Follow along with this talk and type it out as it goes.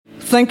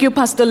Thank you,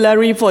 Pastor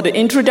Larry, for the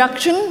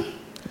introduction.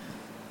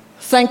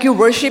 Thank you,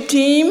 worship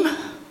team.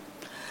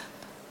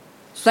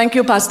 Thank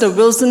you, Pastor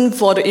Wilson,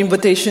 for the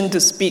invitation to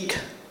speak.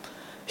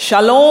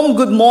 Shalom,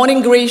 good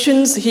morning,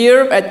 Gracians,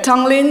 here at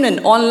Tanglin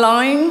and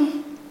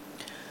online.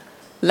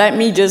 Let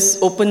me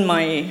just open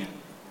my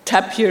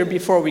tab here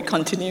before we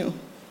continue.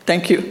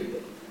 Thank you.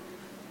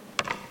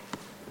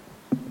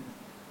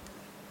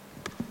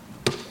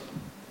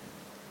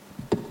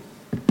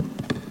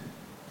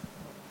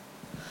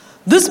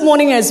 This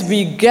morning, as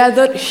we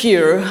gathered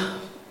here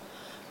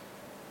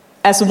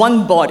as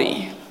one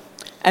body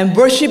and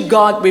worship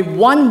God with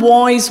one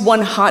voice,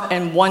 one heart,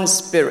 and one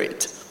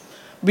spirit,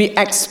 we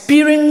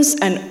experience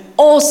an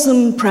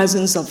awesome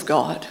presence of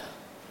God.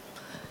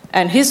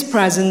 And His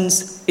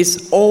presence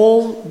is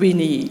all we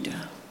need.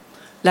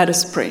 Let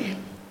us pray.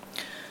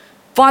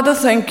 Father,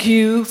 thank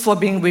you for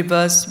being with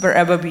us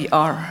wherever we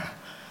are.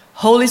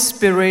 Holy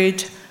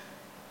Spirit,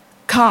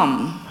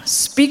 come,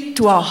 speak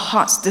to our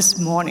hearts this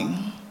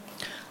morning.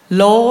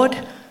 Lord,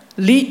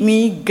 lead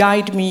me,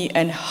 guide me,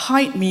 and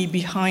hide me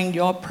behind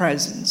your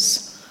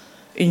presence.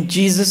 In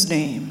Jesus'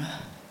 name,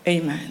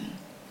 amen.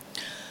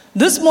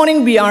 This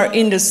morning we are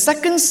in the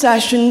second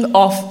session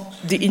of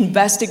the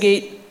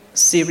Investigate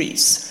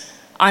series.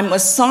 I'm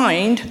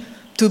assigned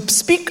to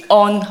speak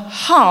on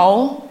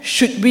how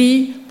should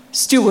we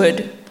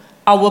steward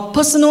our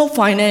personal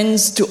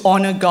finance to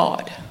honor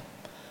God.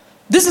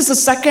 This is the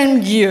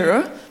second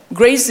year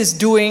Grace is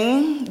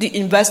doing the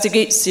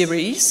Investigate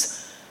series.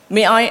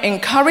 May I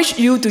encourage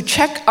you to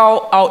check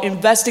out our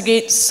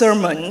Investigate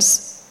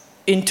sermons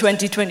in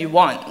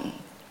 2021.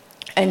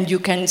 And you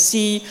can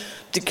see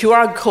the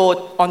QR code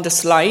on the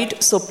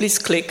slide, so please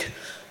click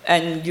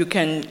and you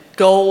can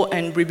go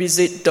and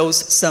revisit those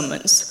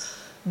sermons.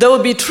 There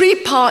will be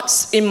 3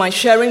 parts in my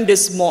sharing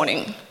this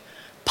morning.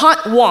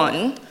 Part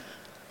 1,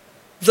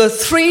 the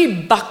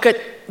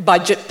 3-bucket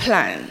budget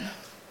plan.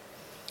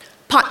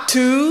 Part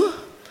 2,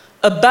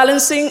 a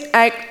balancing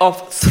act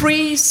of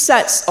 3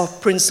 sets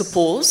of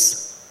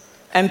principles.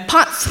 And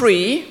part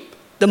 3,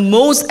 the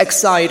most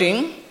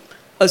exciting,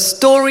 a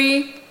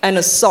story and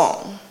a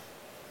song.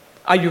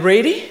 Are you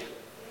ready?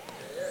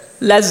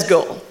 Let's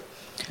go.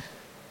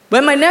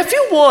 When my nephew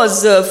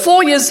was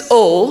 4 years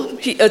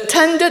old, he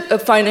attended a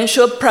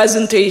financial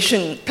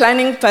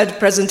planning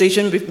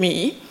presentation with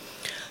me.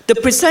 The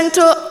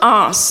presenter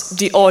asked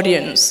the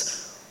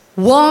audience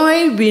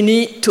why we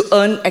need to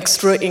earn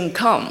extra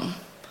income.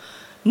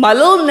 My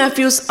little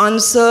nephew's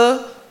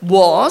answer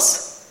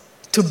was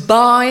to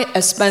buy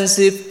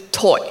expensive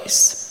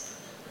toys.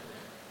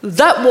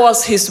 That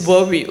was his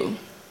worldview.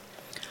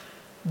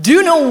 Do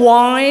you know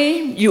why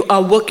you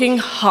are working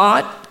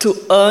hard to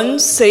earn,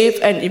 save,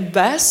 and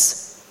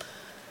invest?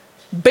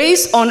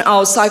 Based on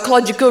our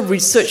psychological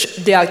research,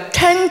 there are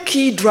 10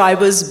 key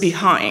drivers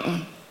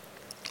behind.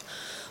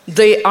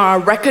 They are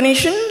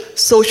recognition,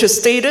 social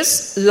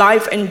status,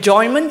 life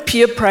enjoyment,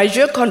 peer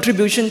pressure,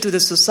 contribution to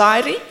the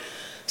society,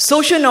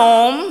 social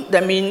norm,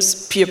 that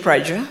means peer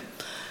pressure,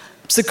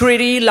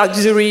 security,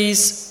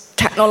 luxuries,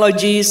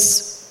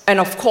 technologies, and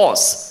of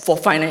course, for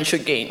financial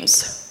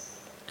gains.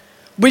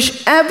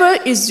 Whichever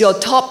is your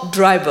top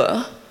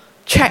driver,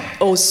 check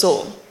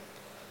also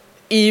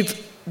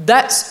if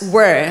that's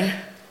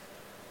where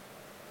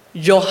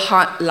your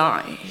heart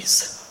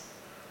lies.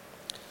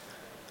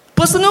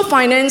 Personal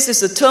finance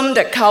is a term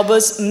that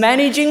covers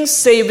managing,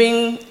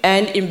 saving,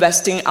 and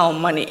investing our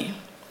money.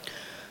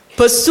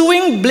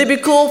 Pursuing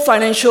biblical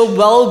financial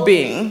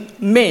well-being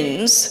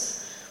means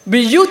we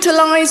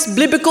utilize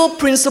biblical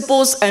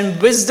principles and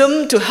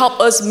wisdom to help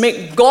us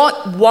make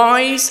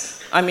wise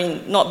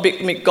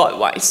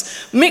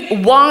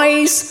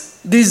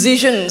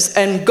decisions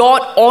and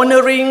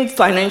God-honoring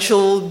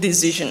financial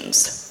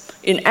decisions.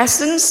 In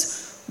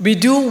essence, we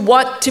do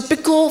what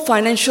typical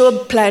financial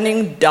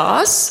planning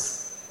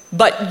does,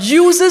 but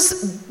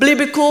uses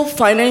biblical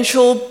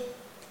financial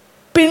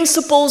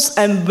principles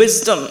and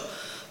wisdom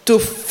to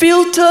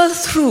filter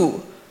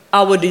through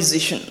our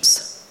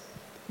decisions.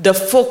 The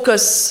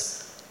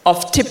focus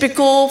of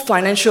typical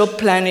financial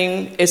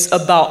planning is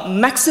about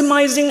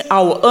maximizing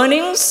our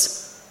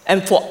earnings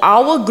and for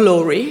our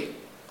glory.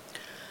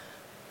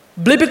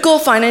 Biblical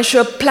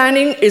financial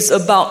planning is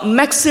about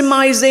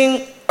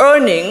maximizing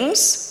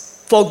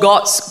earnings for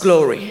God's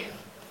glory.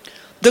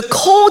 The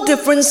core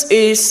difference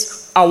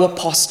is our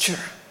posture.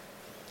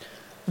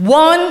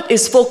 One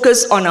is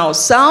focused on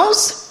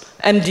ourselves,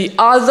 and the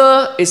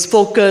other is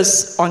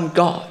focused on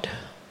God.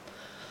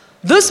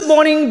 This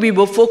morning, we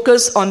will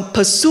focus on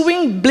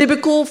pursuing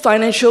biblical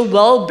financial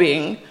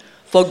well-being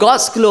for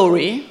God's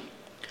glory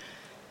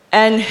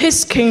and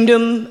His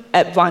kingdom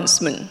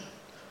advancement,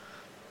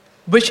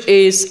 which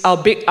is our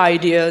big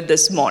idea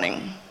this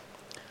morning.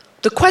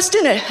 The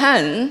question at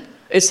hand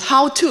is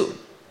how to.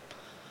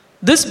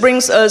 This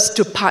brings us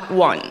to part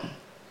 1.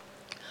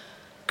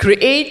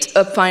 Create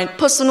a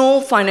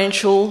personal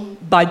financial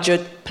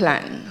budget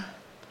plan.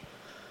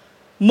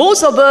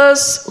 Most of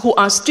us who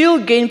are still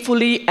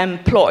gainfully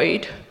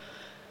employed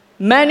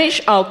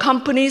manage our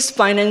company's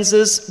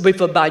finances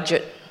with a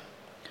budget.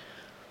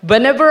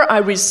 Whenever I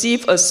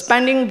receive a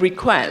spending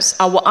request,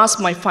 I will ask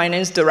my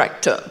finance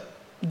director,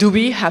 do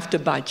we have the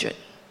budget?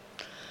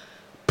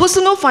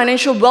 Personal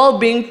financial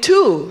well-being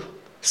too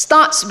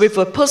starts with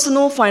a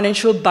personal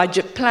financial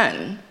budget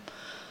plan.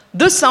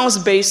 This sounds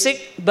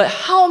basic, but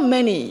how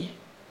many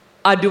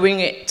are doing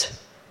it?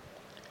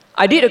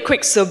 I did a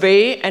quick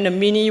survey and a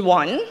mini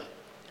one.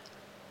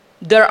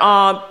 There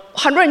are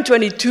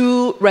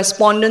 122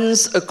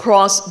 respondents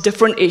across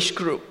different age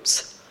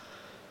groups.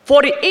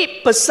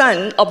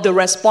 48% of the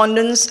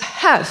respondents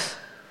have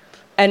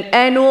an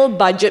annual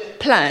budget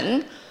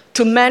plan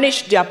to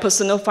manage their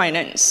personal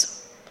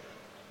finance.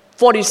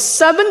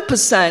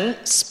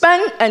 47%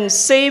 spend and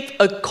save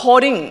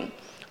according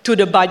to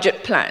the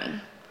budget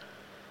plan.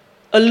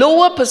 A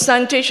lower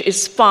percentage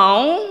is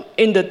found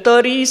in the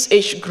 30s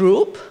age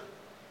group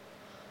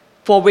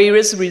for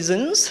various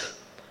reasons.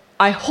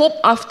 I hope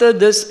after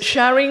this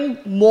sharing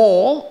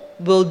more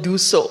will do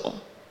so.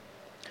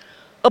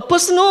 A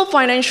personal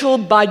financial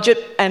budget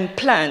and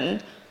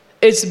plan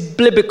is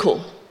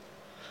biblical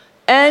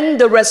and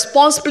the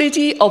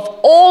responsibility of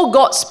all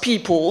God's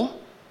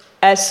people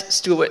as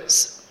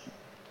stewards.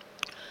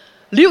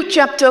 Luke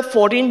chapter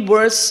 14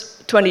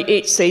 verse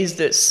 28 says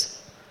this,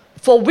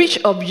 "For which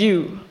of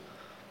you,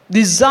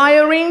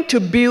 desiring to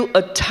build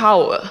a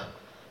tower,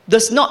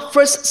 does not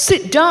first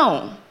sit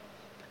down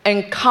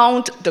and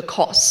count the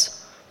cost,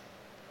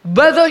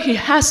 whether he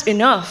has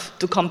enough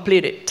to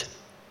complete it?"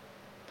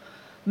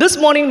 This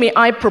morning, may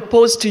I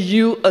propose to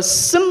you a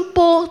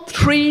simple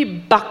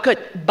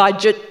 3-bucket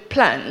budget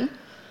plan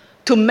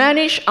to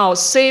manage our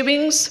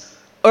savings,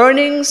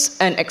 earnings,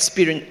 and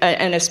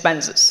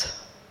expenses.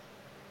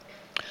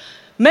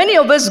 Many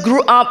of us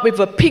grew up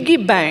with a piggy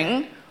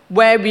bank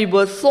where we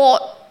were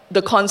taught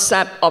the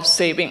concept of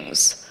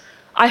savings.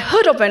 I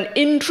heard of an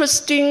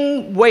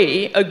interesting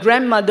way a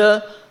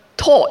grandmother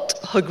taught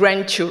her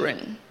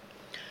grandchildren.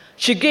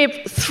 She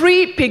gave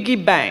 3 piggy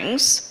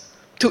banks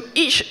to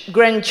each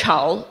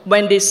grandchild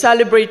when they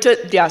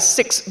celebrated their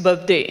 6th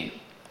birthday.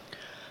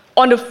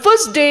 On the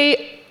first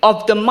day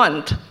of the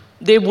month,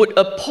 they would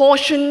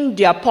apportion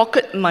their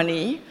pocket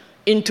money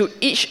into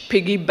each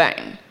piggy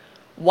bank,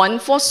 one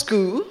for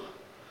school,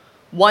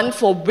 one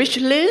for wish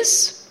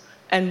lists,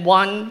 and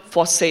one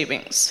for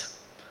savings.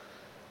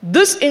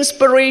 This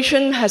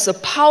inspiration has a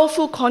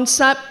powerful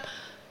concept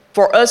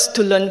for us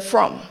to learn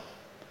from.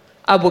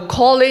 I will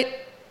call it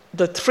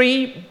the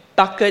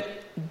 3-bucket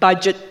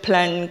budget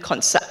plan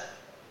concept.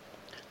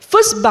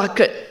 First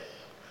bucket,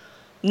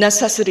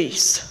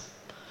 necessities,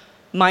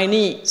 my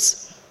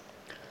needs.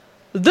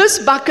 This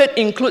bucket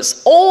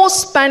includes all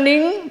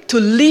spending to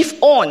live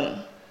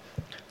on.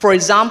 For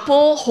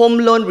example, home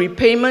loan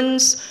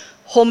repayments,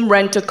 home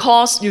rental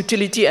costs,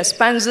 utility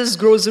expenses,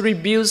 grocery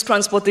bills,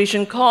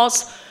 transportation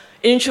costs,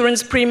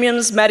 insurance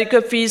premiums,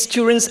 medical fees,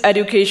 children's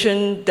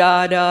education,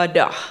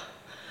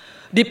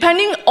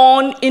 Depending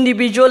on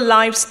individual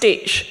life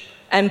stage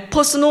and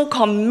personal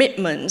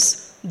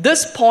commitments,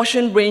 this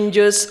portion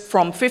ranges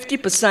from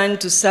 50%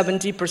 to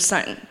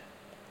 70%.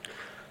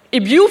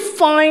 If you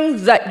find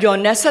that your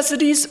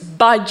necessities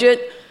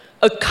budget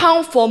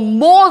account for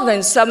more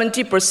than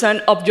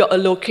 70% of your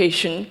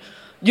allocation,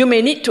 you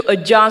may need to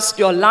adjust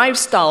your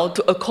lifestyle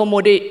to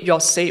accommodate your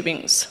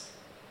savings.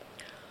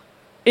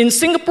 In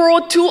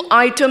Singapore, 2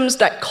 items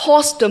that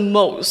cost the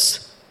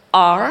most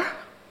are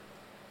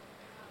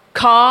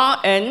car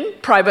and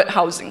private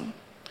housing.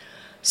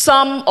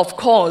 Some, of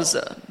course,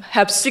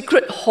 have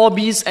secret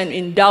hobbies and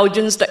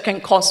indulgence that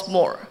can cost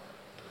more.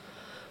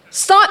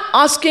 Start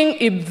asking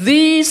if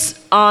these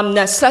are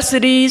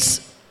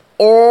necessities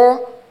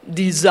or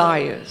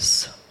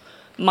desires,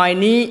 my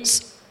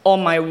needs or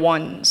my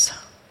wants.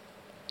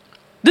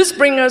 This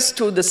brings us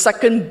to the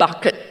second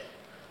bucket,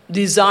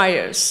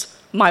 desires,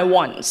 my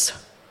wants.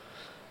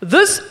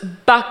 This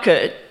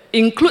bucket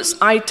includes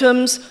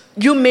items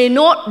you may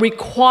not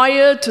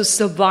require to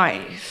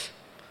survive,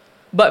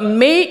 but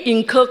may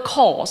incur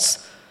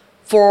costs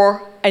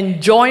for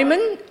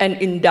enjoyment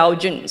and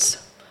indulgence.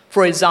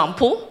 For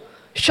example,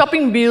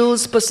 shopping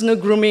bills, personal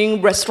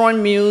grooming, restaurant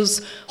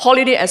meals,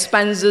 holiday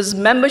expenses,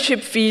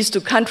 membership fees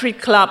to country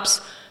clubs,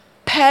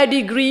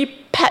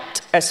 pedigree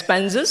pet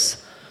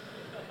expenses,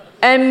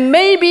 and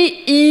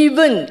maybe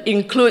even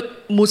include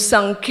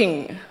Musang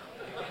King.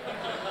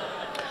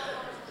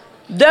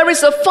 There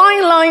is a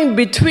fine line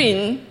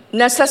between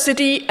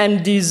necessity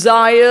and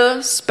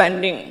desire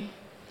spending.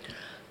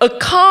 A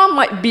car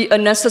might be a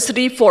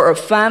necessity for a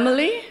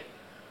family,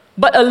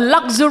 but a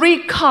luxury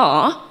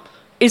car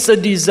is a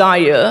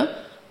desire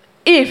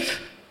if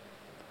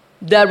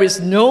there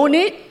is no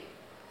need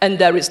and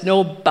there is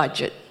no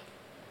budget.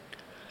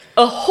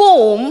 A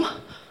home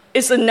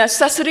is a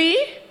necessity,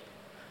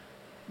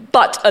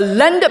 but a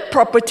landed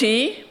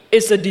property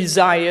is a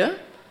desire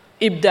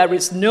if there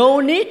is no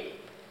need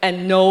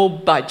and no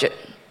budget.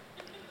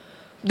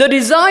 The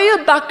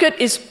desire bucket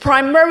is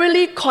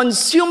primarily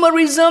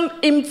consumerism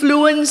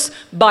influenced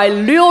by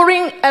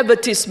luring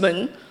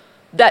advertisement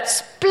that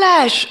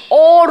splash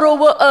all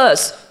over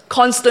us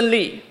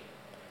constantly.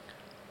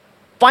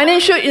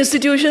 Financial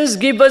institutions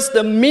give us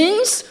the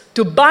means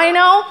to buy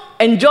now,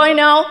 enjoy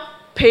now,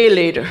 pay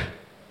later.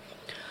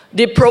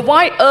 They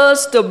provide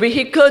us the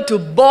vehicle to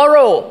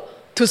borrow,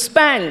 to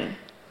spend.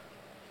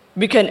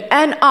 We can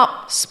end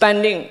up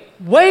spending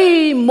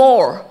way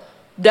more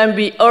than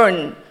we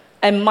earn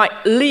and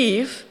might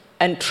live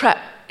and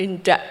trap in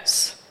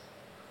debts.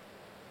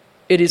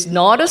 It is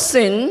not a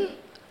sin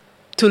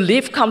to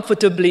live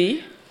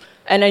comfortably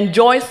and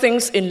enjoy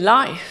things in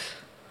life.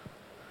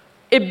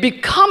 It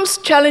becomes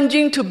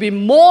challenging to be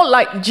more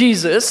like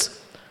Jesus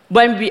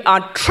when we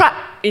are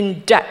trapped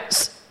in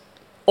debts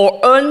or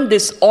earn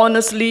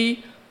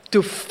dishonestly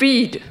to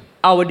feed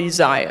our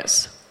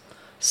desires.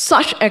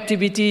 Such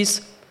activities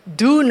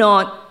do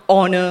not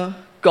honor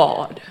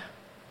God.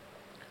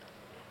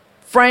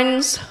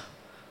 Friends,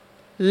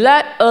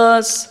 let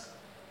us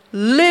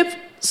live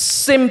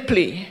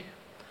simply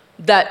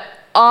that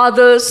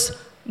others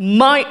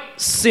might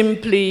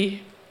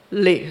simply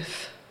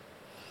live.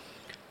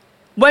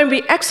 When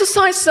we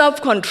exercise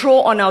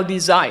self-control on our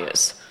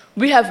desires,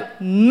 we have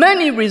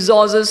many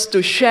resources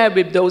to share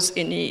with those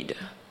in need.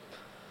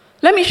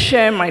 Let me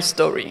share my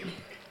story.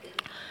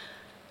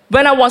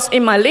 When I was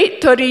in my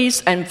late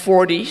 30s and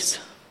 40s,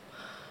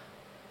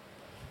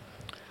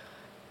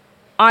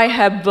 I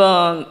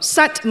have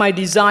set my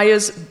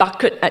desires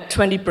bucket at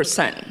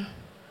 20%,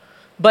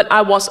 but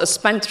I was a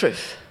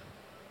spendthrift.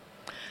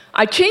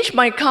 I changed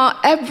my car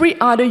every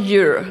other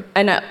year,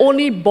 and I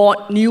only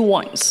bought new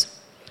ones.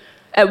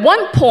 At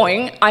one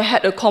point, I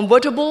had a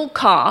convertible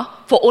car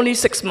for only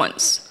 6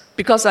 months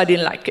because I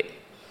didn't like it.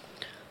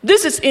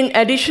 This is in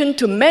addition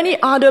to many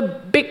other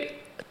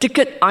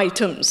big-ticket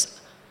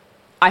items.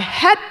 I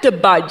had the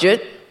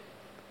budget,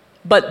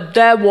 but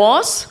there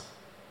was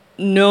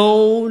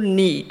no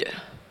need.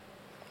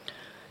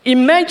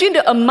 Imagine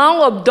the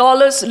amount of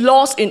dollars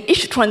lost in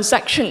each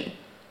transaction.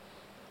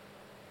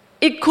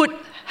 It could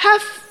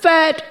have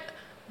fed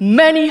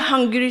many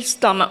hungry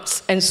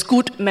stomachs and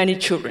schooled many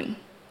children.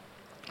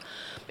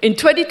 In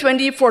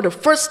 2020, for the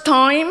first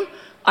time,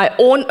 I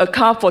owned a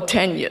car for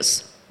 10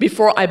 years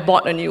before I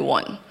bought a new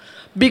one.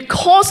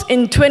 Because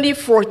in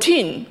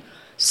 2014,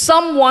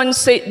 someone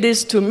said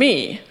this to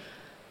me,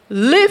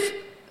 live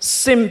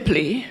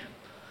simply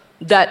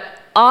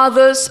that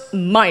others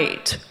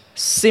might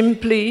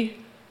simply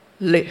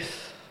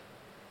live.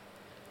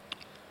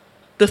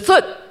 The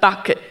third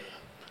bucket,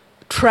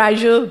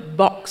 treasure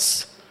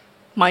box,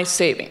 my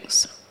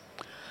savings.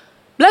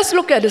 Let's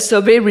look at the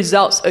survey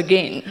results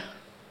again.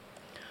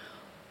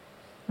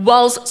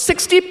 Whilst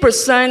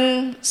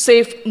 60%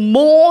 save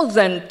more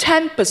than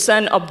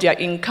 10% of their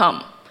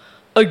income,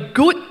 a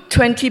good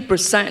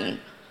 20%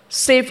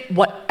 save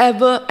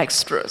whatever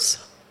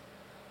extras.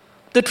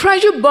 The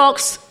treasure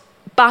box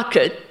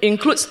bucket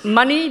includes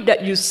money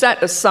that you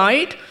set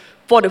aside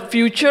for the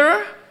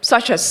future,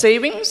 such as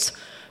savings.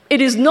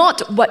 It is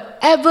not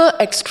whatever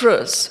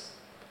extras,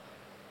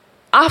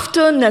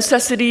 after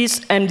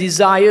necessities and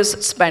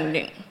desires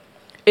spending.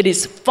 It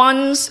is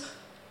funds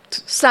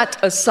set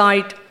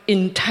aside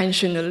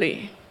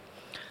intentionally.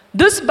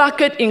 This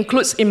bucket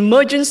includes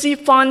emergency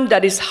fund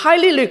that is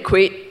highly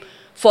liquid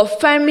for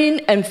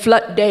famine and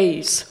flood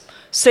days,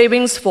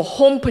 savings for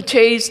home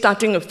purchase,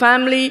 starting a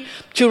family,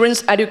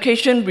 children's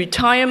education,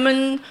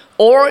 retirement,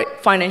 or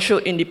financial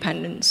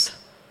independence.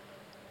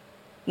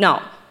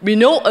 Now, we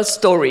know a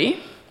story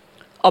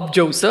of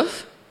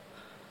Joseph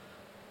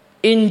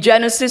in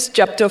Genesis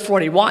chapter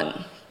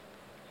 41,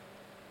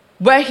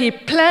 where he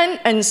planned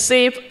and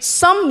saved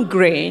some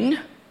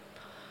grain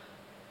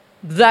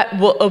that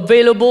were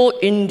available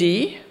in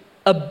the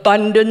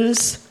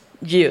abundance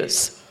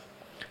years,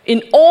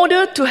 in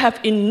order to have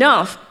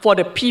enough for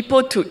the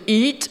people to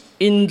eat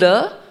in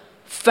the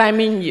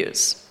famine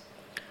years.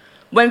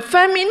 When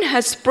famine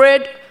had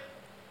spread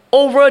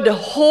over the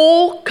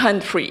whole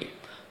country,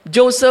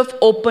 Joseph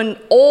opened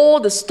all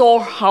the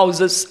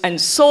storehouses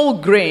and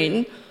sold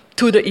grain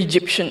to the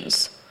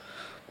Egyptians.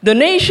 The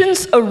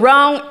nations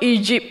around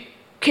Egypt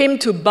came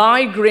to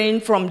buy grain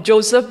from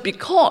Joseph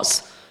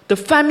because the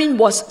famine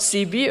was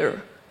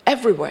severe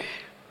everywhere.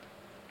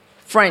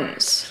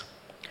 Friends,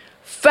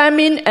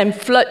 famine and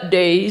flood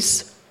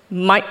days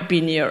might be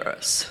near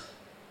us.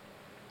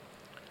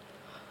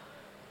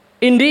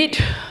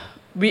 Indeed,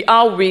 we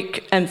are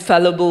weak and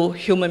fallible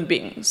human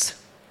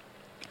beings.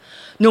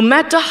 No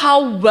matter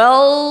how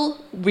well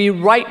we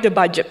write the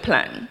budget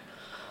plan,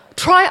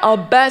 try our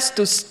best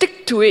to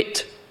stick to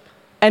it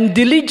and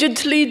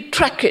diligently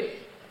track it,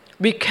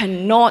 we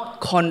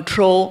cannot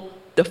control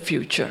the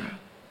future.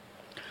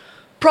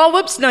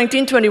 Proverbs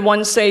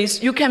 19:21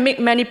 says, you can make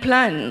many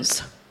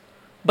plans,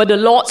 but the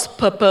Lord's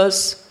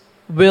purpose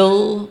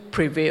will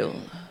prevail.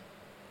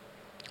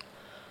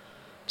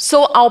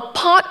 So our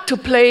part to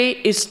play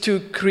is to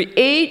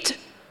create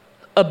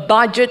a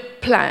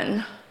budget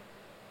plan,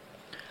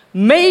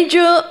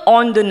 major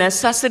on the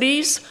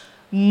necessities,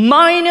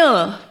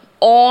 minor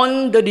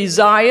on the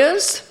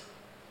desires,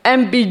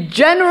 and be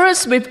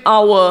generous with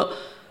our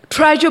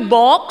treasure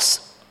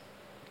box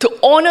to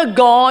honor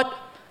God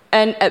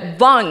and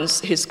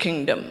advance His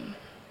kingdom.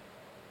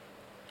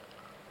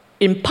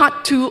 in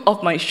part 2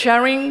 of my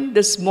sharing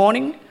this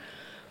morning,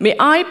 may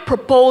I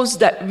propose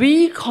that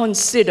we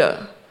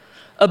consider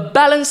a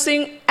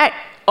balancing act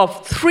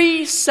of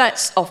 3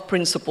 sets of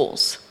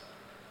principles.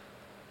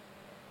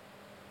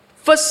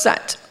 First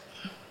set,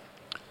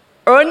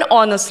 earn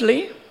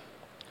honestly,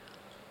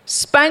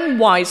 spend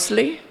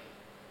wisely,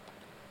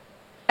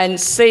 and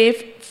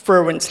save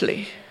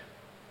fervently.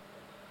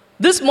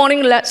 This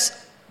morning,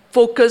 let's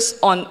focus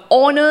on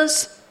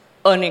honest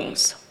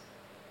earnings.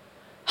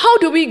 How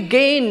do we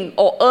gain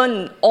or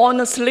earn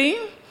honestly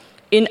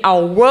in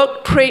our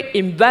work, trade,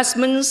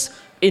 investments,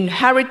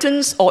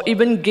 inheritance, or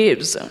even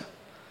gifts?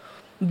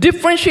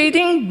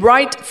 Differentiating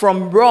right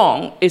from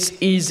wrong is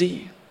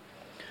easy.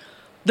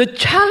 The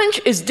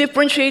challenge is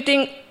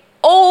differentiating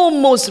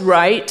almost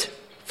right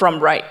from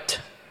right.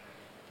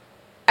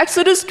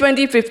 Exodus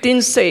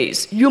 20:15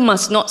 says, "You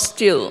must not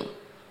steal."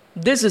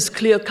 This is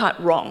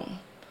clear-cut wrong.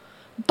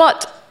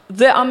 But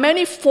there are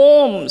many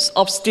forms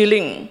of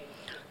stealing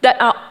that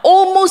are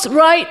almost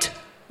right,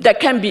 that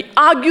can be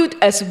argued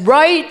as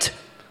right.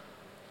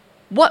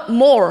 What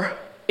more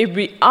if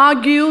we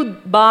argue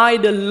by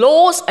the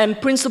laws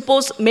and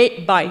principles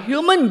made by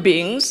human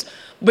beings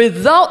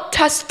without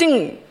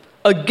testing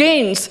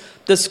against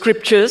the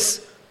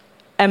scriptures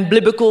and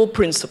biblical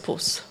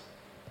principles?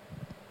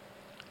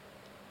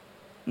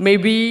 May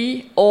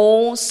we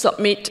all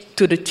submit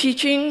to the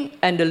teaching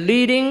and the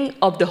leading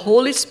of the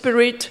Holy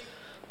Spirit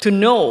to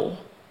know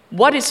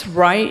what is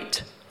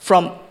right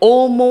from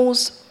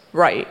almost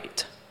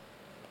right.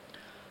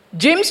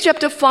 James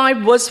chapter 5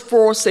 verse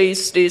 4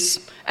 says this,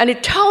 and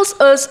it tells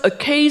us a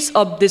case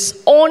of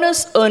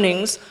dishonest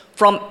earnings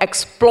from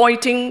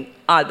exploiting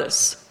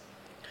others.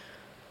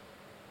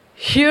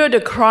 Hear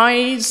the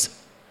cries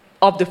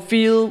of the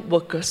field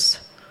workers,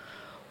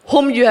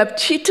 whom you have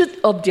cheated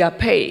of their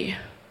pay.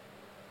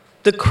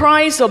 The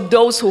cries of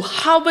those who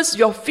harvest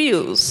your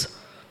fields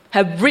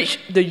have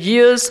reached the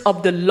ears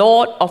of the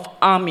Lord of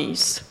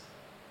armies.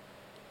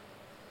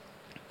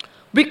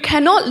 We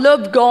cannot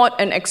love God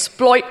and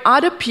exploit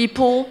other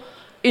people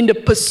in the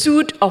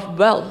pursuit of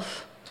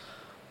wealth,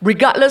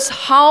 regardless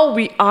how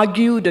we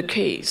argue the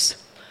case.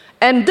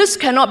 And this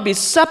cannot be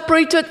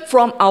separated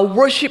from our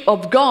worship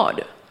of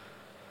God.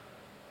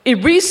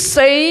 If we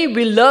say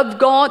we love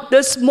God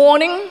this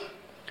morning,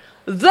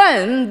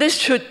 then this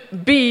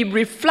should be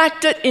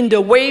reflected in the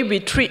way we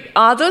treat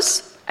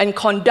others and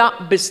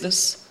conduct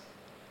business.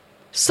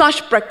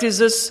 Such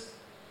practices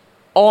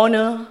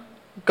honor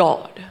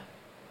God.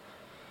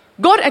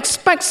 God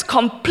expects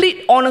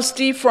complete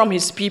honesty from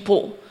His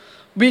people.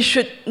 We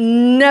should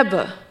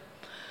never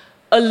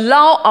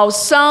allow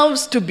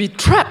ourselves to be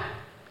trapped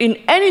in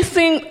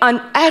anything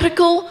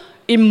unethical,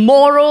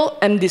 immoral,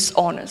 and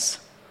dishonest.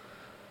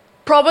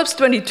 Proverbs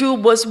 22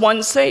 verse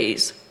 1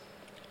 says,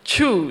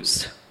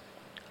 "Choose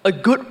a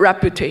good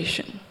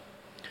reputation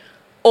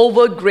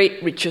over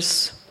great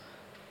riches.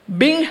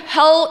 Being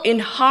held in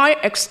high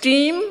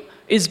esteem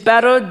is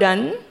better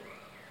than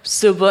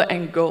silver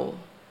and gold."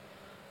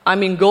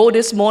 I'm in gold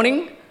this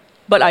morning,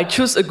 but I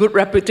choose a good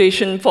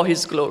reputation for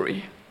His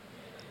glory.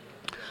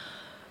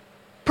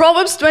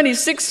 Proverbs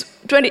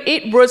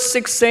 28 verse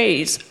 6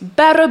 says,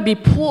 "Better be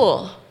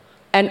poor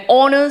and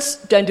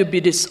honest than to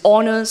be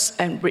dishonest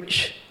and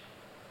rich."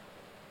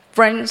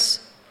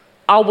 Friends,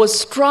 our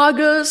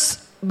struggles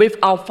with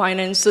our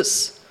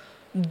finances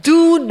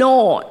do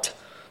not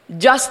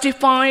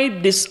justify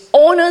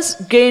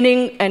dishonest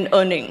gaining and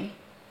earning.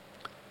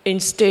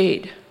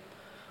 Instead,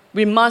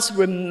 we must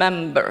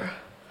remember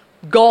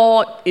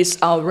God is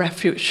our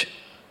refuge,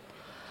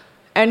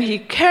 and He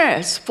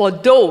cares for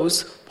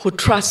those who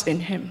trust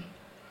in Him.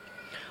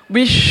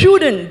 We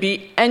shouldn't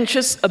be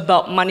anxious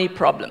about money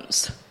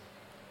problems.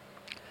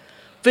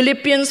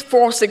 Philippians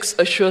 4:6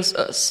 assures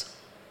us,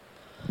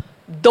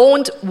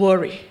 "Don't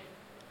worry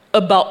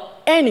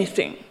about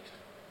anything.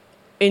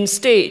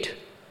 Instead,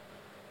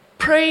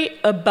 pray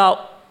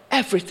about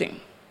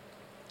everything.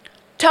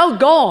 Tell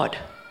God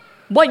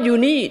what you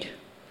need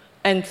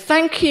and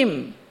thank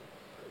Him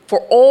for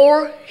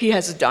all He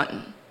has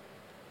done."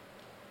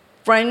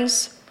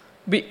 Friends,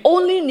 we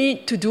only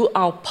need to do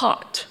our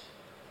part,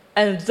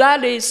 and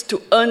that is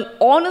to earn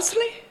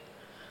honestly,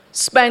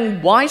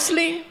 spend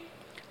wisely,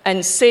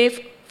 and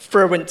save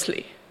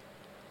fervently.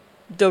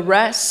 The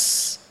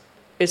rest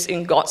is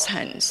in God's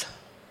hands.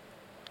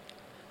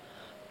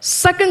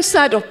 Second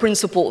set of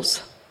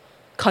principles,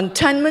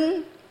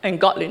 contentment and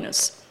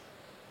godliness.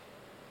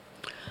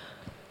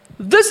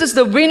 This is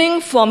the winning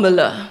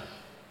formula.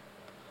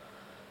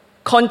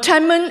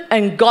 Contentment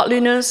and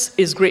godliness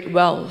is great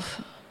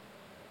wealth.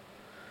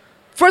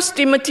 1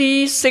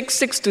 Timothy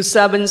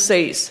 6:6-7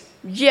 says,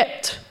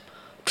 "Yet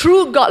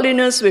true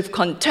godliness with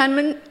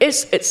contentment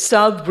is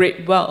itself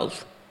great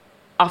wealth.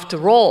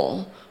 After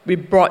all, we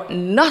brought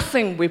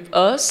nothing with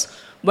us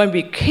when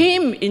we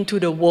came into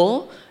the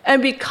world,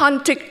 and we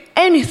can't take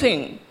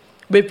anything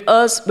with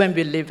us when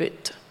we leave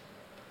it."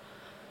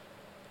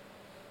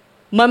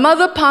 My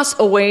mother passed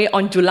away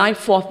on July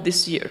 4th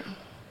this year.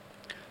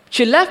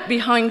 She left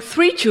behind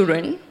 3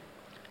 children,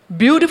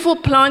 beautiful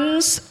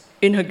plants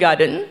in her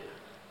garden,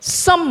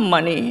 some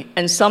money,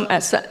 and some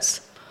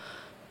assets.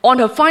 On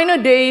her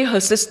final day, her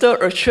sister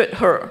assured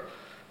her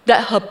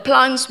that her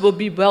plans will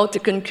be well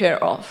taken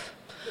care of.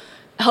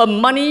 Her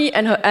money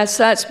and her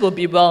assets will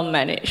be well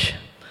managed.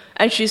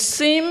 And she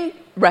seemed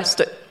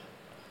rested.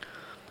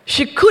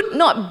 She could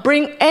not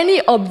bring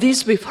any of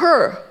these with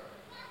her,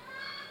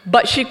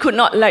 but she could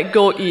not let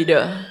go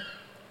either.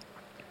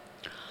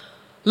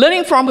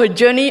 Learning from her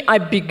journey, I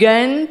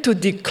began to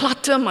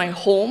declutter my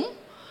home,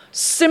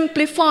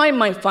 simplify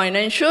my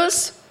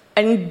financials,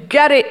 and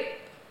get it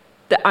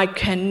that I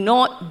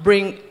cannot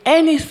bring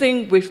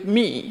anything with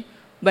me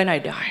when I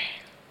die.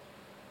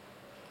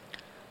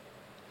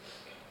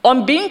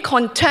 On being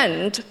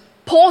content,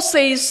 Paul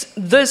says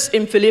this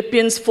in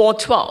Philippians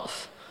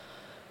 4:12,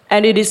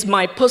 and it is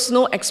my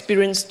personal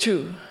experience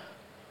too.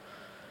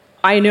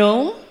 I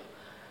know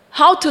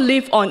how to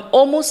live on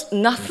almost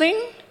nothing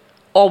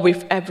or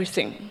with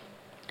everything.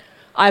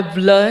 I've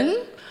learned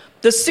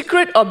the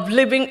secret of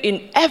living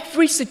in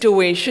every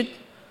situation,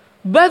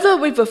 whether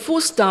with a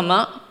full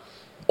stomach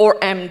or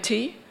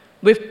empty,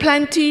 with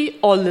plenty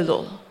or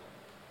little.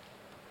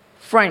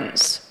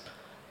 Friends,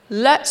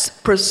 let's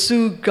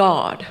pursue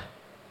God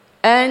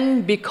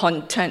and be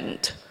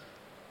content,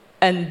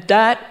 and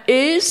that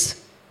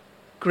is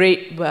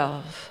great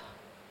wealth.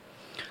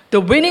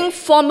 The winning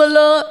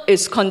formula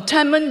is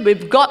contentment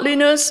with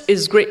godliness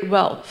is great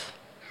wealth.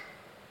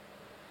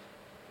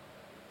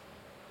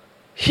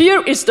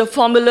 Here is the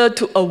formula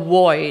to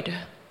avoid.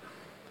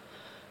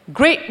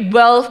 Great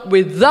wealth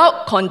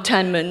without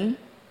contentment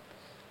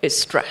is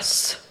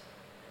stress.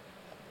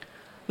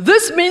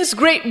 This means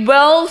great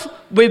wealth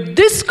with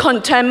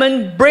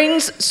discontentment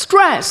brings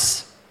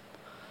stress.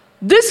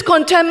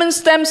 Discontentment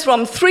stems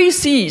from 3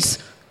 C's: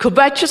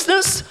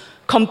 covetousness,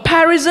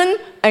 comparison,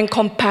 and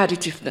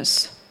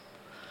competitiveness.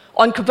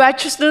 On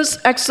covetousness,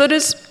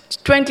 Exodus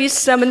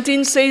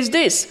 20:17 says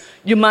this: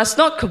 you must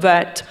not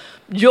covet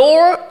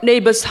your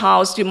neighbor's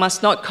house, you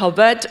must not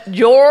covet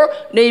your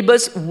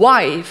neighbor's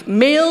wife,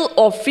 male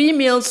or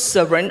female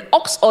servant,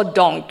 ox or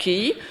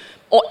donkey,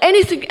 or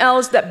anything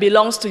else that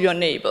belongs to your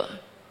neighbor.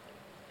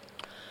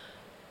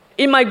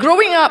 In my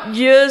growing up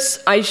years,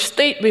 I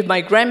stayed with my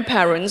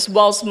grandparents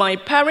whilst my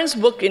parents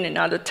worked in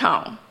another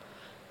town.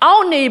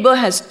 Our neighbor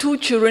has 2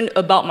 children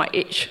about my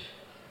age.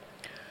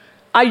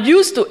 I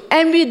used to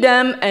envy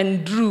them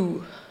and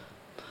drew.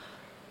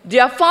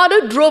 Their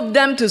father drove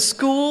them to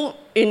school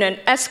in an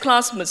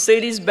S-Class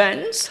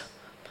Mercedes-Benz.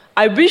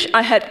 I wish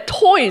I had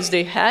toys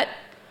they had,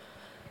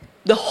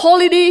 the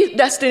holiday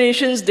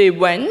destinations they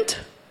went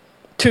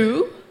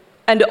to,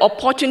 and the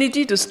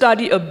opportunity to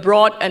study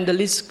abroad, and the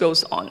list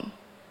goes on.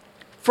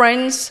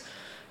 Friends,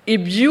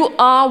 if you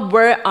are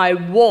where I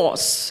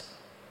was,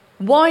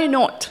 why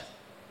not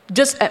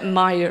just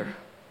admire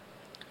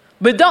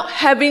without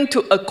having to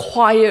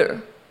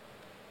acquire,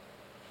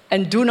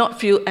 and do not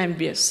feel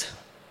envious?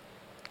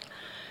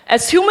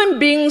 As human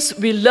beings,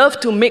 we love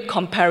to make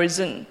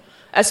comparison,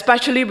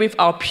 especially with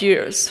our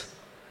peers,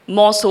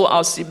 more so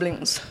our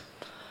siblings.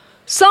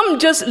 Some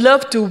just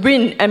love to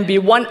win and be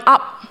one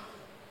up,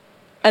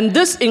 and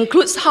this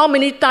includes how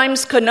many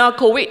times kena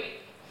COVID.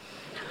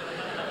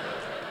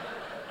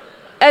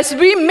 As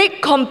we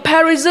make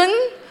comparison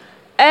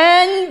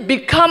and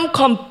become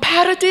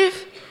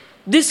competitive,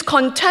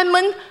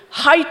 discontentment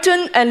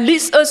heightens and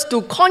leads us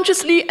to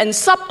consciously and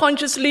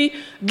subconsciously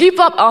give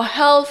up our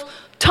health,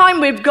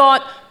 time with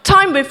God,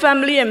 time with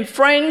family and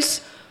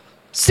friends,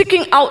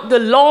 seeking out the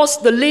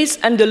lost, the least,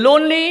 and the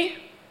lonely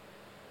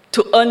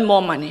to earn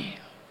more money.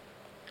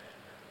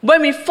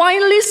 When we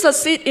finally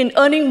succeed in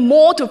earning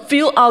more to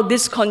fill our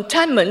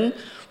discontentment,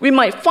 we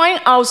might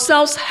find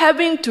ourselves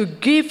having to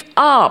give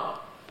up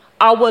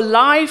our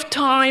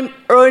lifetime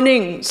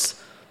earnings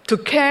to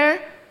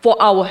care for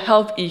our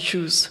health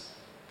issues.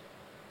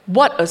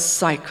 What a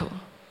cycle.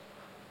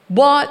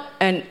 What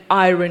an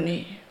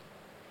irony.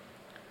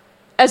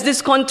 As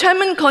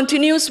discontentment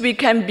continues, we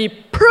can be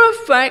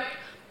perfect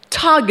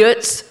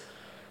targets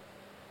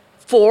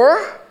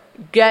for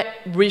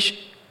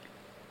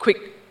get-rich-quick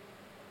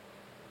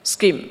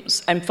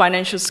schemes and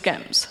financial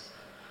scams.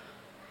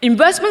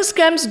 Investment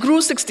scams grew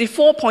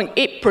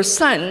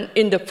 64.8%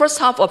 in the first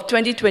half of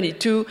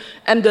 2022,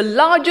 and the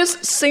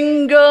largest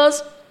single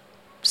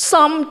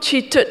sum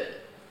cheated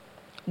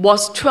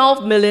was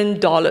 $12 million,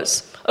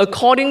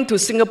 according to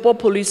Singapore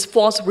Police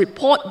Force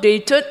report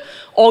dated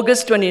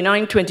August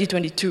 29,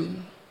 2022.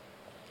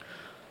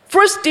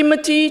 1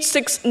 Timothy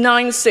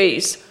 6:9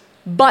 says,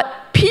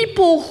 "But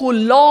people who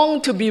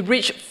long to be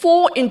rich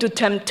fall into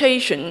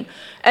temptation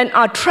and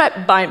are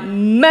trapped by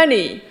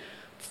many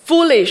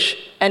foolish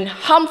and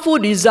harmful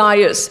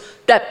desires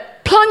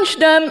that plunge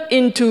them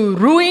into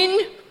ruin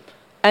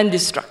and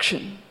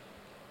destruction."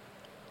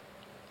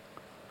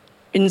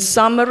 In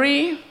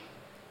summary,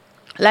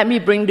 let me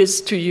bring this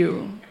to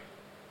you.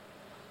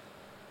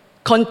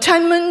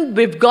 Contentment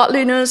with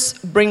godliness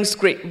brings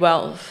great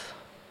wealth.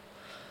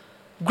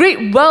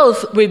 Great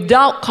wealth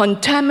without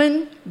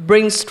contentment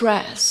brings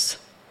stress.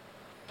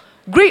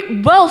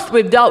 Great wealth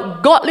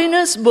without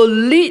godliness will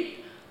lead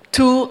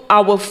to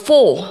our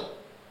fall.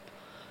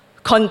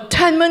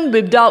 Contentment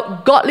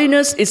without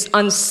godliness is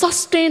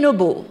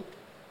unsustainable.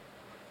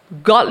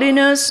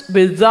 Godliness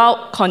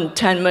without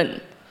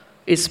contentment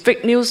is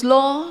fake news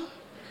law.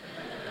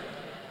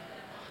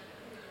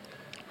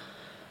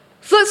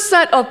 Third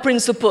set of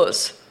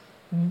principles: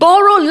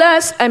 borrow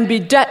less and be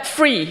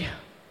debt-free.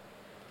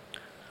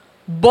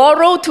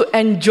 Borrow to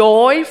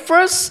enjoy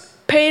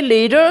first, pay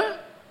later.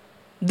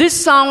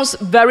 This sounds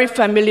very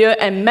familiar,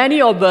 and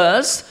many of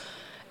us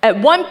at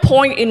one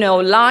point in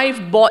our life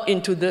bought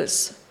into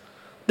this.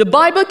 The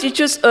Bible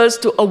teaches us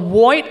to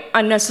avoid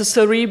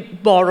unnecessary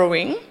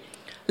borrowing,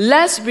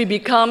 lest we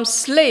become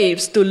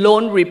slaves to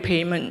loan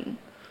repayment.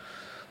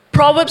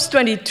 Proverbs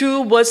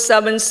 22 verse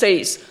 7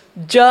 says,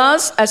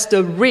 just as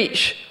the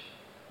rich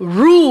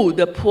rule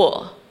the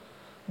poor,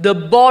 the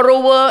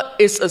borrower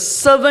is a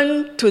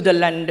servant to the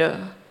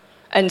lender.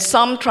 And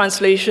some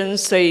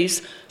translations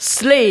says,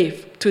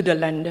 slave to the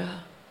lender.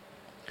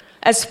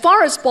 As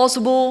far as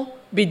possible,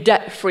 be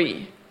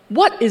debt-free.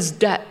 What is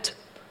debt?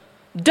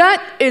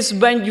 Debt is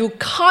when you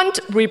can't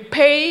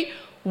repay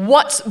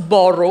what's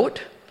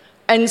borrowed,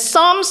 and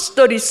Psalms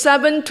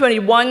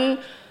 37:21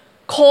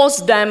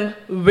 calls them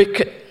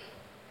wicked.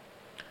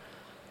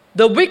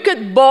 The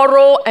wicked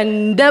borrow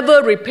and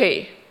never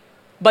repay,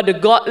 but the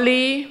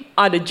godly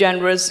are the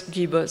generous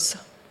givers.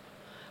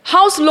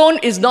 House loan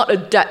is not a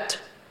debt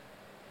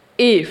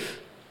if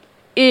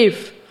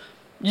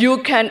you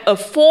can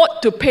afford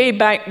to pay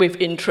back with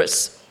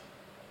interest.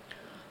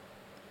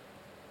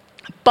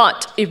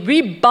 But if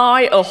we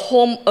buy a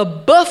home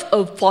above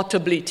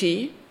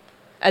affordability,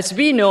 as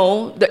we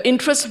know, the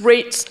interest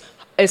rates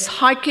is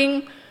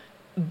hiking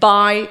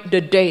by the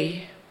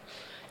day.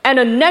 And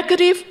a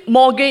negative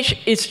mortgage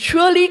is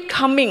surely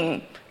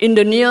coming in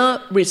the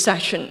near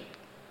recession.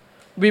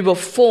 We will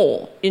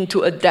fall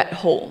into a debt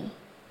hole.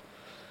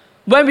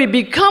 When we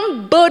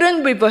become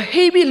burdened with a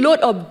heavy load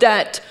of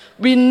debt,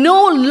 we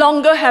no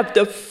longer have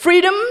the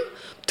freedom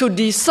to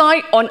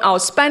decide on our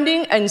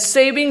spending and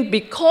saving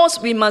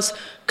because we must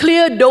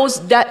clear those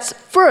debts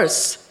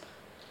first.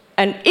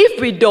 And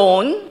if we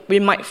don't, we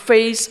might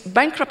face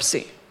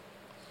bankruptcy.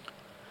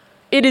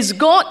 It is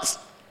God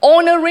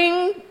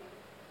honoring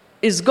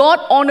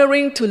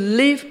to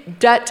live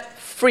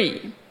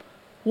debt-free.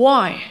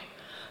 Why?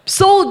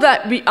 So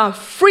that we are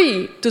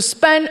free to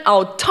spend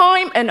our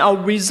time and our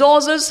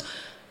resources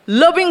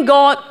loving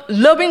God,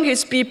 loving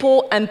His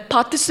people, and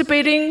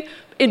participating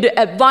in the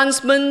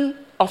advancement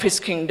of His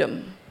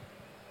kingdom.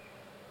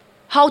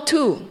 How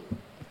to?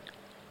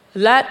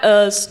 Let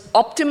us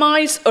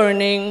optimize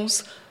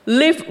earnings,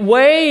 live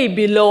way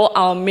below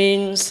our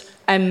means,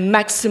 and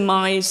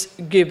maximize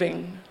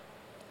giving.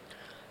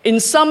 In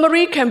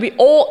summary, can we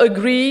all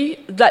agree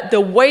that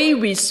the way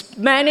we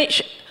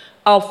manage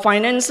our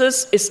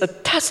finances is a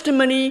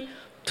testimony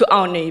to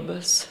our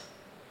neighbors?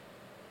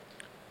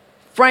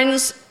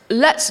 Friends,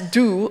 let's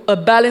do a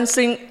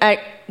balancing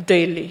act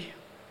daily.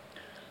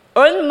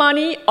 Earn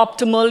money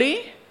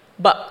optimally,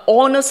 but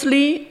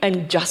honestly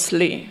and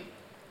justly.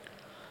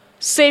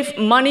 Save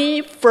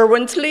money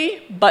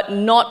fervently, but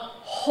not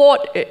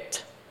hoard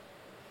it.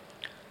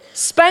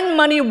 Spend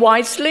money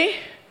wisely,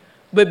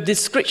 with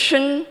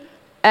discretion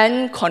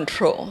and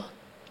control.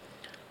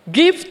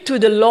 Give to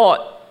the Lord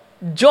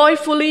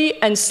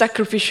joyfully and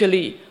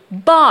sacrificially,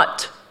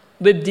 but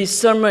with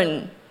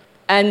discernment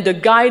and the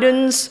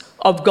guidance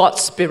of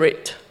God's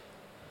Spirit.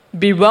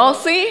 Be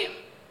wealthy,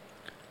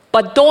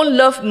 but don't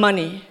love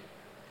money,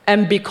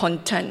 and be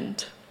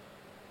content.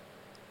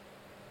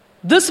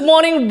 This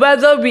morning,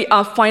 whether we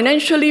are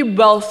financially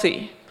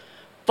wealthy,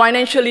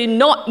 financially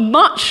not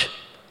much,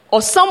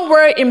 or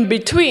somewhere in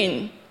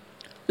between,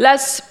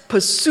 let's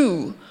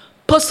pursue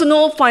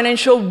personal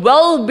financial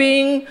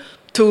well-being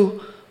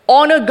to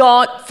honor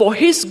God for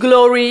His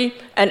glory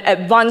and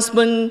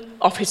advancement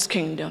of His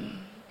kingdom.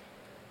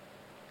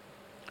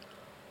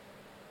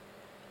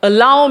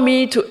 Allow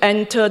me to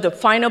enter the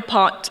final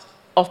part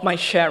of my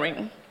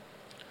sharing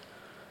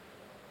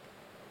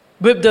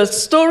with the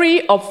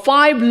story of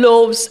 5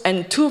 loaves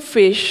and 2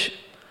 fish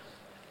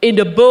in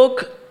the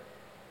book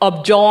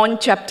of John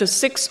chapter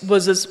 6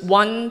 verses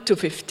 1 to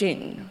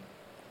 15.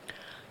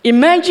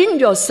 Imagine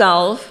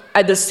yourself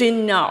at the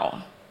scene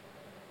now.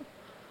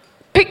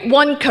 Pick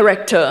one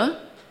character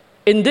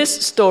in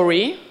this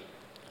story,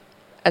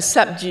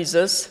 except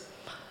Jesus,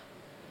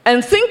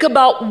 and think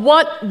about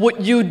what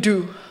would you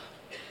do.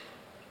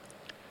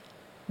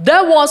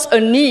 There was a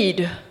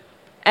need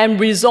and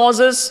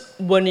resources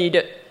were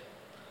needed.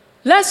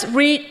 Let's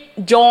read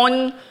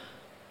John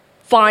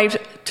 5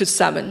 to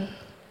 7.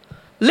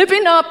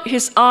 Lifting up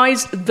his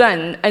eyes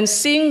then and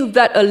seeing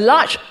that a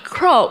large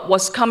crowd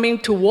was coming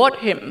toward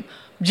him,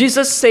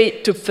 Jesus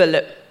said to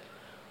Philip,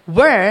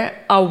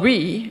 "Where are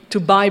we to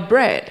buy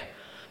bread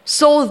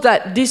so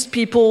that these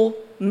people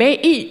may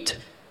eat?"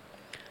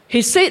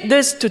 He said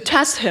this to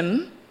test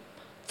him,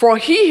 for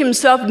he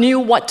himself knew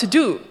what to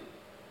do.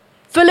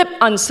 Philip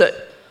answered,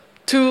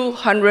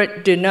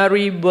 200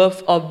 denarii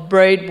worth of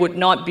bread would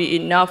not be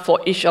enough for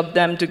each of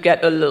them to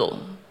get a little.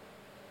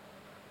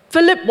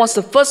 Philip was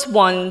the first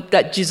one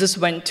that Jesus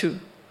went to.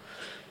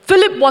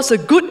 Philip was a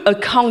good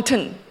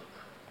accountant,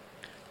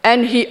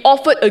 and he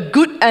offered a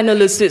good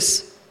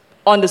analysis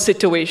on the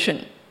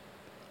situation,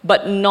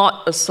 but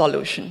not a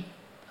solution.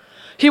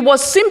 He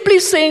was simply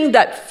saying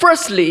that,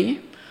 firstly,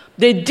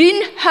 they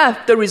didn't have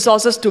the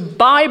resources to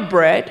buy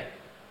bread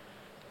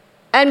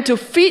and to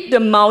feed the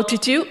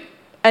multitude,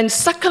 and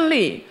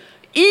secondly,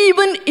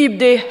 even if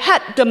they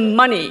had the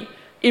money,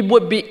 it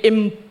would be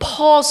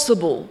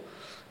impossible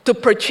to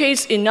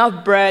purchase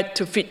enough bread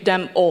to feed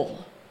them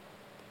all.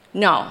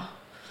 Now,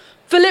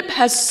 Philip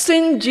has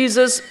seen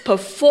Jesus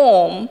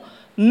perform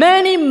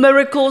many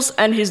miracles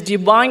and his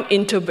divine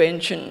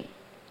intervention.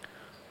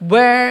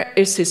 Where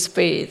is his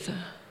faith?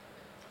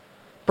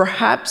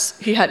 Perhaps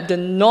he had the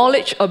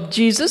knowledge of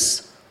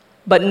Jesus,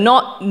 but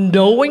not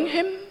knowing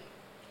him.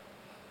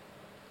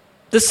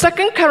 The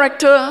second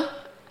character,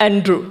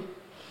 Andrew,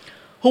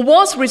 who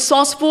was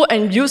resourceful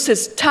and used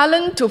his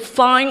talent to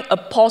find a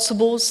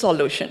possible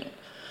solution.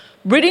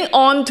 Reading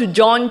on to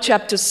John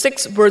chapter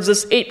 6,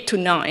 verses 8 to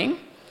 9,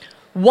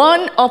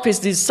 one of his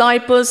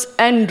disciples,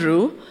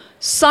 Andrew,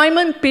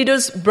 Simon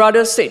Peter's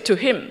brother, said to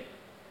him,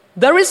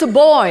 "There is a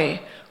boy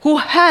who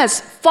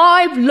has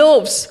 5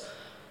 loaves,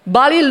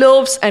 barley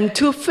loaves, and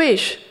 2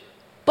 fish.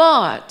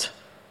 But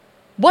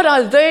what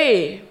are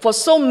they for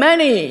so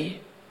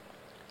many?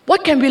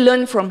 What can we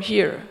learn from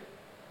here?"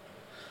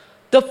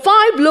 The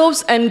 5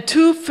 loaves and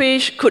 2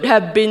 fish could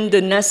have been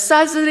the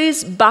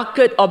necessities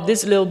bucket of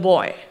this little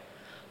boy.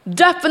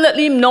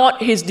 Definitely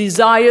not his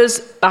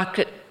desires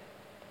bucket.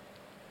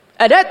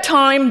 At that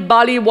time,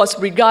 barley was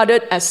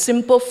regarded as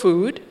simple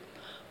food,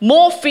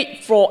 more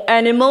fit for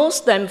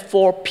animals than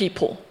for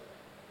people.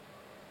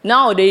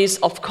 Nowadays,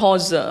 of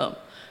course,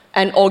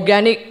 an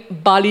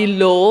organic barley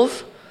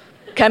loaf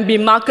can be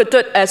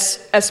marketed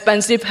as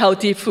expensive,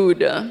 healthy food,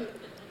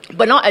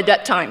 but not at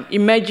that time.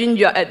 Imagine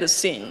you're at the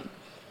scene.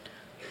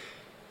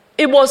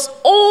 It was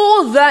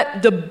all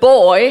that the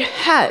boy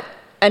had,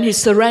 and he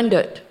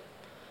surrendered.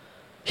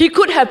 He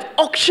could have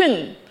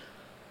auctioned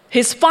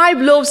his 5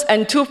 loaves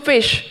and 2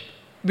 fish.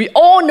 We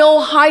all know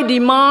high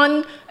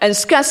demand and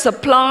scarce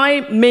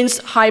supply means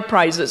high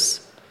prices.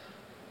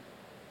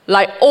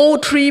 Like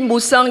old tree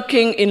Musang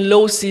King in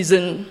low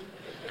season,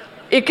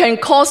 it can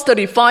cost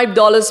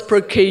 $35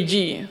 per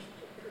kg.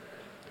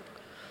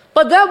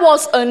 But there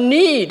was a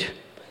need,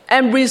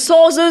 and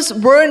resources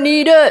were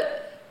needed.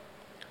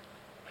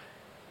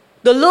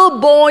 The little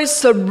boy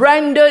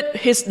surrendered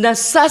his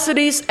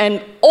necessities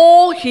and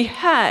all he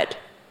had.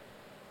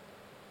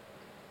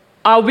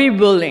 Are we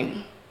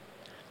willing?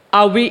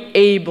 Are we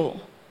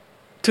able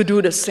to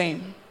do the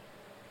same?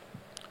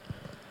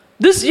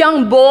 This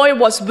young boy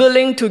was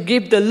willing to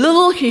give the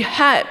little he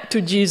had to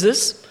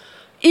Jesus,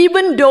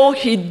 even though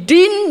he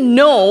didn't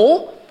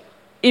know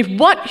if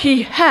what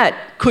he had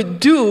could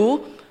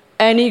do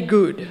any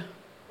good.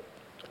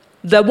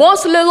 There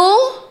was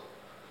little,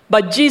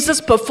 but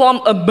Jesus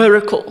performed a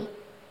miracle,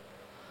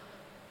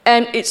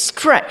 and it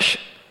stretched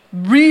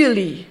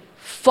really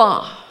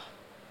far.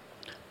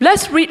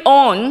 Let's read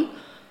on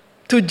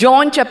to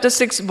John chapter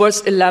 6,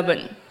 verse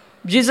 11.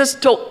 Jesus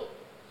took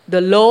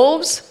the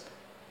loaves,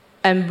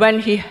 and when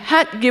he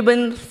had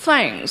given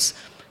thanks,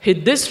 he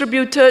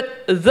distributed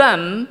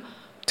them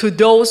to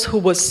those who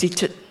were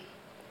seated.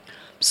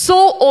 So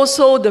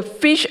also the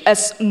fish,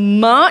 as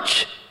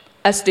much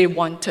as they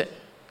wanted.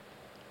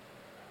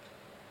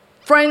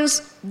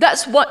 Friends,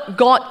 that's what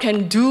God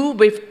can do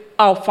with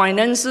our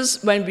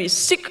finances when we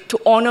seek to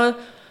honor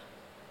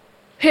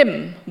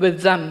Him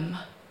with them.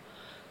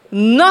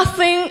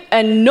 Nothing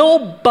and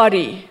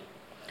nobody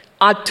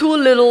are too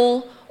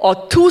little or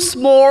too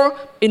small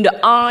in the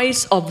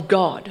eyes of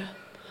God.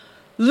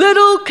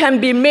 Little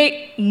can be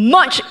made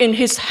much in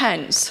His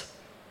hands.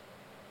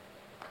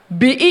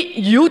 Be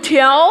it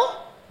youtiao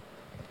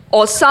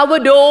or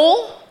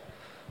sourdough,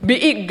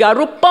 be it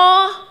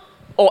garupa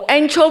or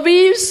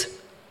anchovies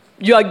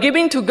you are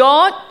giving to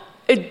God,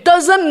 it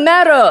doesn't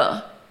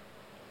matter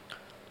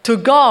to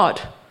God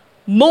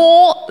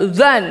more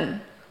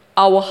than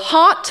our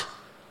heart,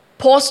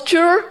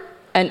 posture,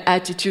 and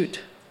attitude.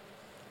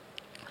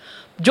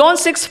 John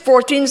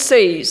 6:14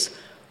 says,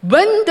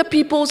 when the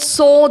people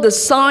saw the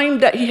sign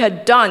that he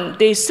had done,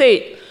 they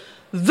said,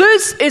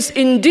 "This is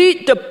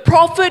indeed the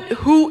prophet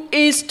who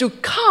is to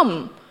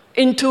come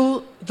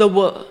into the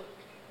world."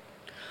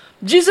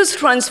 Jesus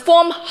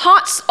transformed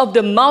hearts of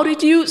the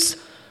multitudes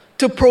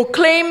to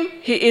proclaim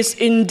he is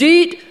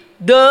indeed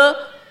the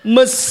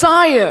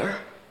Messiah.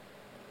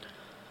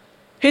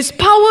 His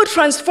power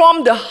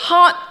transformed the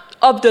heart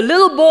of the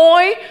little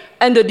boy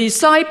and the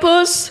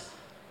disciples.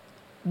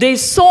 They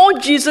saw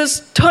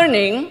Jesus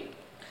turning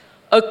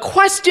a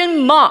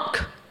question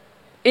mark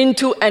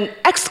into an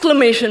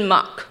exclamation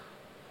mark.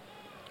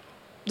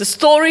 The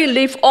story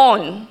lived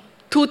on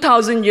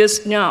 2,000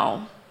 years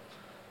now,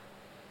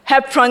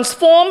 have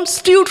transformed,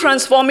 still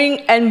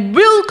transforming, and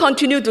will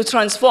continue to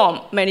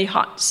transform many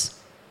hearts.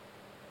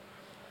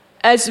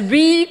 As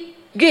we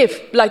give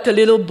like the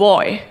little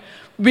boy,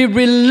 we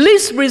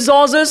release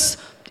resources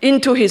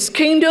into his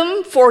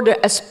kingdom for the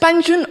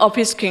expansion of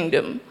his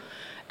kingdom.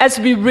 As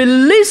we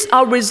release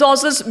our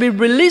resources, we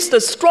release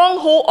the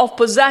stronghold of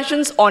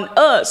possessions on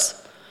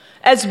us.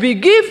 As we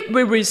give,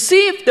 we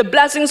receive the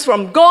blessings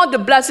from God, the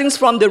blessings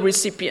from the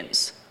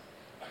recipients.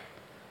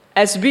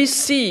 As we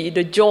see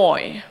the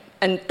joy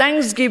and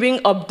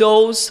thanksgiving of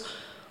those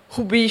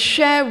who we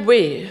share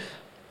with,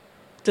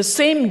 the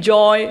same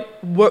joy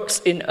works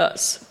in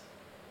us.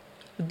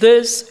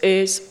 This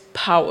is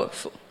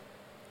powerful.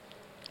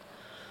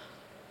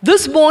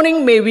 This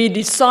morning, may we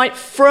decide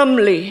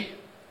firmly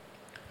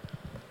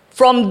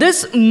from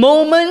this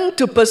moment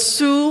to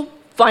pursue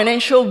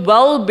financial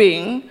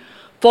well-being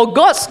for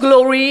God's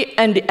glory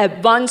and the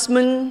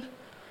advancement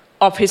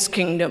of His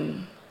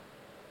kingdom.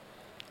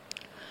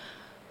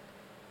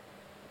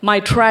 My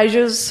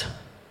treasures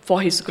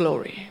for His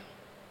glory.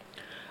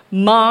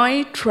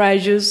 My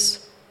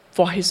treasures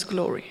for His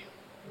glory.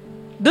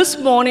 This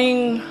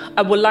morning,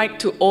 I would like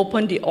to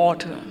open the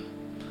altar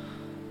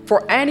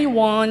for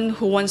anyone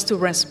who wants to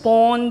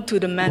respond to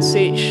the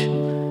message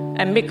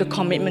and make a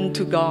commitment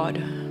to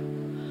God.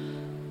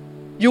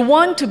 You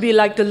want to be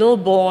like the little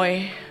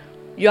boy.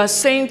 You are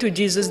saying to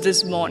Jesus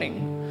this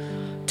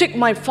morning, take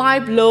my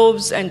 5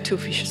 loaves and 2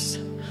 fishes.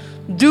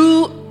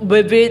 Do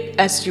with it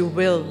as you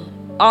will.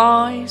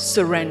 I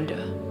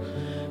surrender.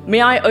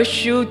 May I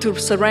urge you to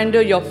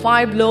surrender your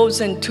 5 loaves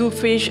and 2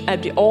 fish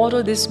at the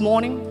altar this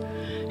morning?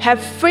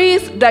 Have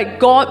faith that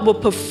God will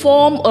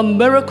perform a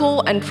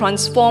miracle and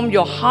transform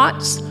your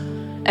hearts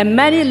and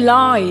many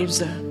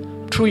lives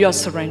through your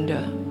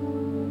surrender.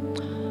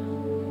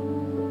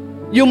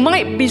 You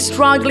might be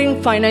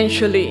struggling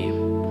financially.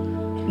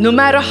 No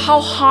matter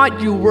how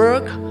hard you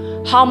work,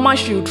 how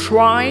much you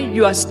try,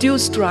 you are still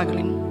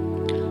struggling.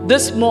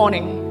 This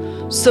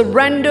morning,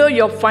 surrender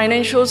your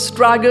financial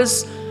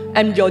struggles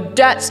and your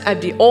debts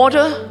at the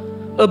altar.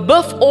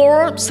 Above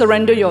all,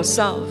 surrender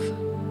yourself.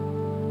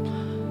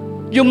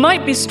 You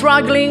might be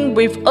struggling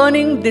with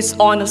earning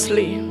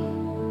dishonestly.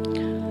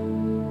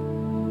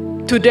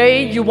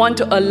 Today, you want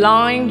to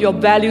align your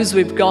values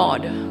with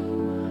God,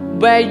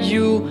 where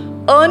you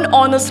earn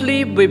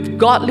honestly with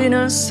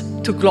godliness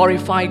to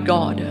glorify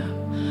God.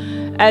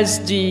 As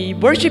the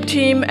worship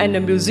team and the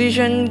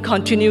musician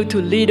continue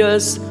to lead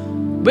us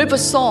with a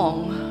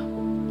song,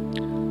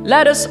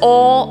 let us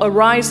all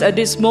arise at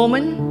this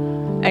moment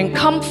and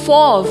come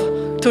forth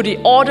to the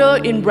altar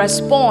in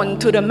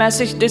response to the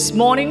message this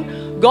morning.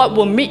 God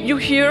will meet you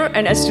here,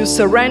 and as you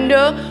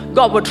surrender,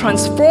 God will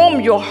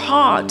transform your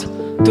heart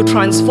to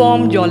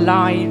transform your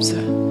lives.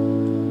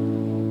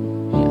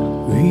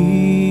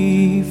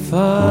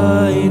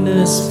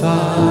 Finest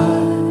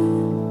fire,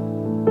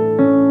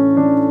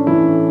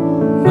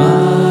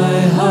 my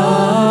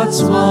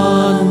heart's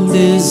one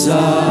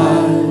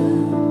desire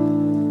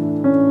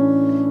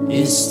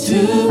is to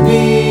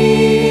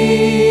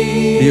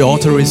be. The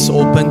altar is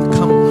open.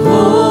 Come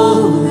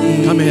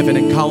Holy, and have an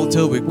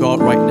encounter with God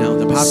right now.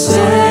 The pastors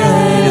are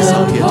here, leaders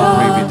are here to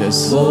pray with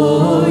us.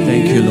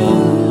 Thank you,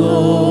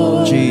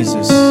 Lord.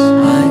 Jesus.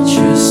 I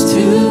choose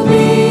to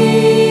be.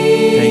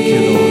 Thank you,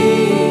 Lord.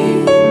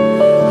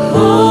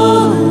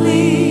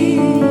 Holy,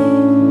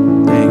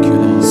 Thank you,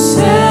 Lord.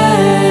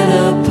 set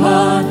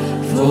apart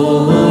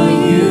for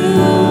you,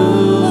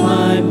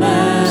 my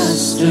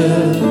Master,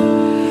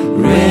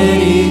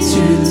 ready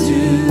to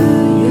do